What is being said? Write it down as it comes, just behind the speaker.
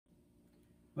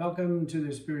Welcome to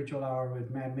the Spiritual Hour with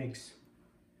Mad Mix.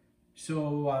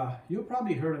 So you've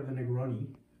probably heard of the Negroni.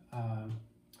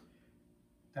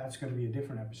 That's going to be a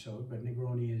different episode, but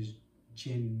Negroni is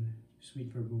gin,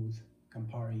 sweet vermouth,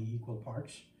 Campari, equal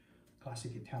parts,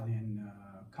 classic Italian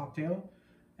cocktail.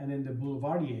 And then the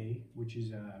Boulevardier, which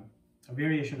is a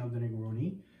variation of the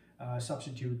Negroni,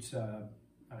 substitutes,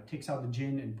 takes out the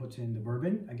gin and puts in the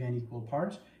bourbon, again equal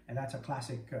parts, and that's a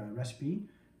classic recipe.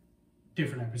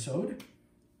 Different episode.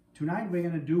 Tonight we're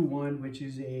going to do one which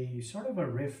is a sort of a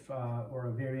riff or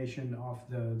a variation of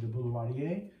the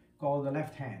Boulevardier called the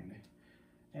Left Hand.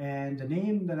 And the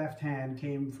name The Left Hand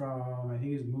came from, I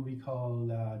think it's a movie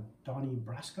called Donnie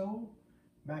Brasco,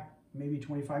 back maybe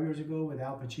 25 years ago, with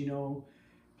Al Pacino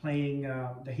playing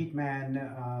the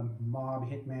hitman,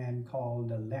 mob hitman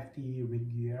called Lefty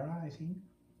Riguera, I think,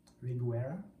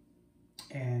 Riguera.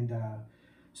 And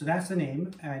so that's the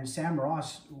name. And Sam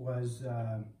Ross was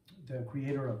the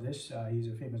creator of this. He's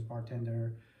a famous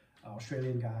bartender,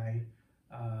 Australian guy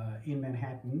in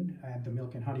Manhattan at the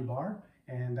Milk and Honey Bar.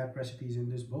 And that recipe is in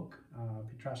this book,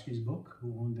 Petrosky's book,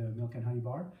 who owned the Milk and Honey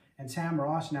Bar. And Sam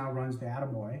Ross now runs the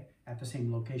Attaboy at the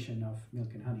same location of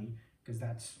Milk and Honey, because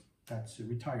that's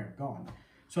retired, gone.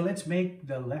 So let's make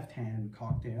the Left Hand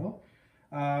cocktail.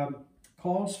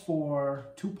 Calls for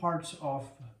 2 parts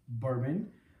of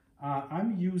bourbon.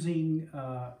 I'm using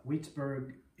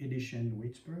Waitsburg edition,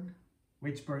 Waitsburg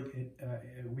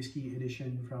whiskey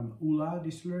edition from Oola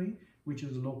Distillery, which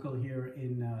is local here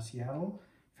in Seattle.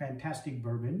 Fantastic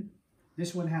bourbon.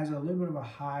 This one has a little bit of a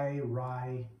high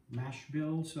rye mash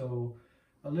bill, so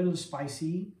a little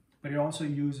spicy, but it also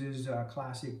uses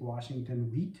classic Washington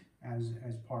wheat as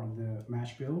part of the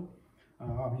mash bill.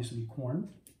 Obviously corn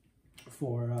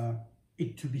for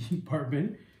it to be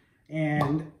bourbon.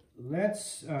 And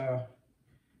let's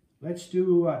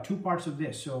do 2 parts of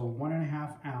this. So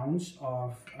 1.5 ounce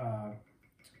of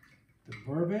the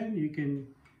bourbon.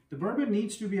 The bourbon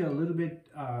needs to be a little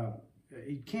bit,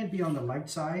 it can't be on the light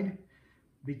side,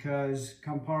 because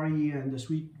Campari and the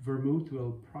sweet vermouth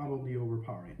will probably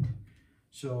overpower it.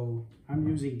 So I'm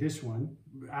using this one.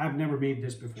 I've never made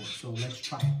this before, so let's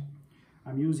try it.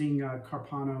 I'm using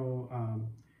Carpano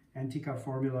Antica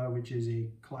Formula, which is a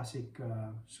classic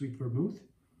sweet vermouth.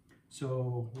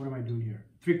 So what am I doing here?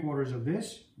 3/4 of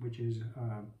this, which is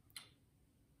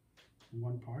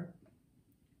 1 part.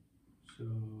 So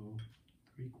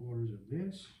 3/4 of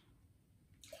this.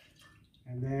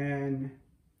 And then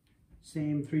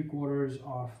same 3/4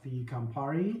 of the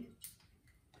Campari,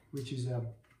 which is a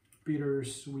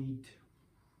bittersweet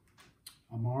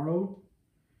Amaro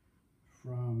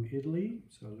from Italy.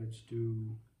 So let's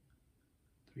do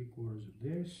 3/4 of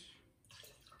this.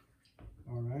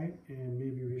 All right, and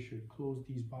maybe we should close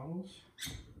these bottles.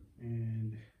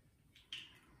 And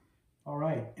all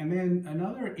right, and then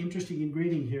another interesting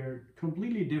ingredient here,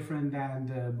 completely different than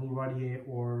the Boulevardier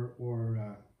or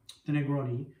the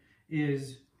Negroni,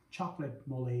 is chocolate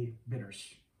mole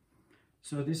bitters.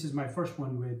 So this is my first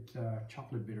one with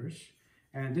chocolate bitters.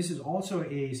 And this is also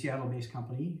a Seattle-based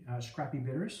company, Scrappy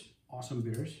Bitters, awesome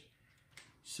bitters.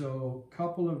 So a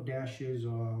couple of dashes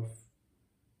of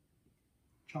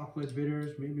chocolate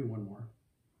bitters, maybe 1 more.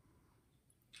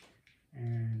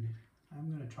 And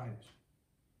I'm gonna try this.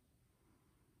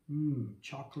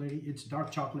 Chocolatey. It's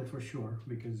dark chocolate for sure,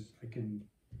 because I can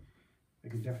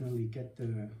definitely get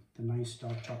the nice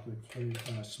dark chocolate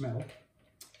smell.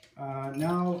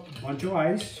 Now a bunch of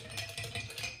ice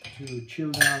to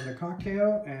chill down the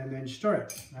cocktail, and then stir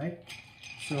it, right?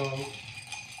 So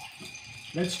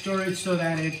let's stir it so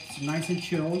that it's nice and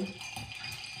chilled.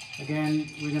 Again,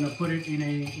 we're gonna put it in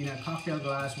a cocktail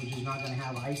glass, which is not gonna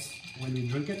have ice when we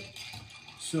drink it.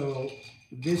 So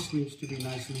this needs to be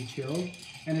nicely chilled,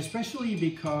 and especially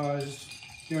because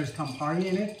there's Campari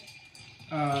in it.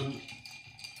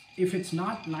 If it's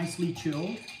not nicely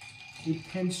chilled, it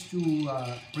tends to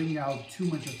bring out too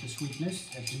much of the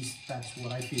sweetness. At least that's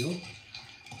what I feel.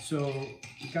 So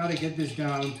you gotta get this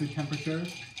down to temperature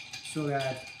so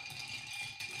that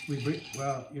we bring,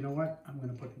 well, you know what? I'm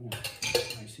gonna put more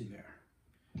ice in there.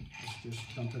 Let's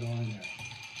just dump it all in there.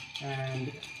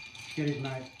 And get it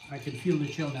nice. I can feel the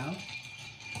chill now.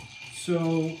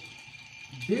 So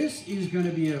this is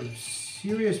gonna be a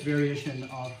serious variation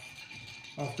of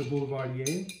the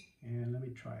Boulevardier. And let me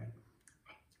try it.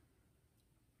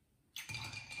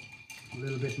 A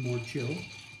little bit more chill.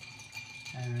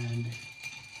 And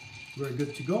we're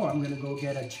good to go. I'm gonna go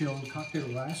get a chilled cocktail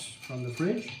glass from the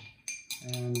fridge,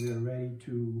 and we're ready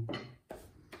to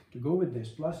go with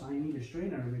this. Plus I need a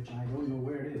strainer, which I don't know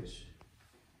where it is.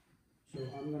 So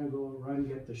I'm gonna go run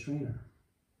get the strainer.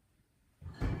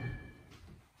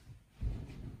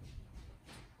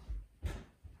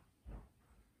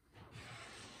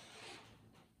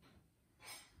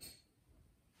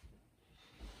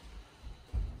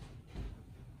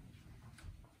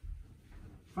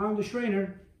 Found the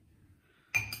strainer.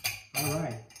 All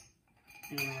right.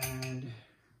 And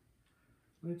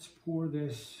let's pour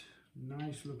this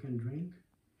nice looking drink.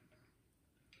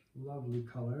 Lovely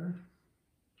color.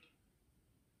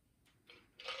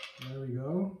 There we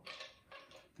go.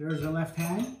 There's the left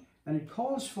hand. And it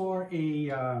calls for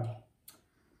a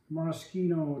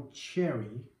Maraschino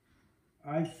Cherry.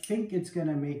 I think it's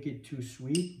gonna make it too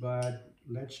sweet, but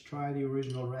let's try the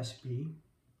original recipe.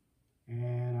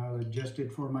 And I'll adjust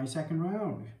it for my second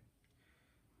round.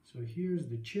 So here's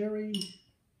the cherry.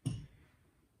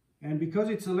 And because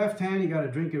it's the left hand, you got to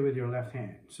drink it with your left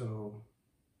hand. So,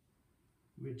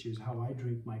 which is how I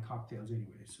drink my cocktails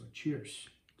anyway. So cheers.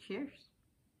 Cheers.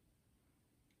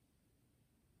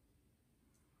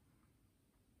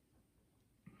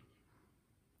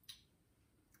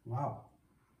 Wow.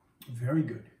 Very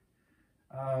good.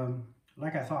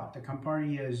 Like I thought, the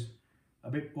Campari is a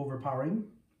bit overpowering.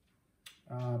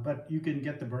 But you can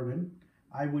get the bourbon.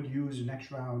 I would use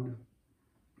next round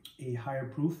a higher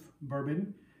proof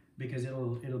bourbon because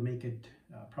it'll make it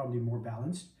probably more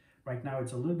balanced. Right now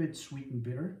it's a little bit sweet and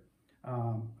bitter.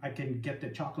 I can get the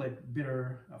chocolate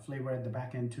bitter flavor at the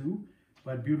back end too,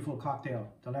 but beautiful cocktail,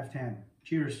 the left hand.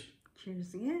 Cheers.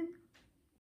 Cheers again.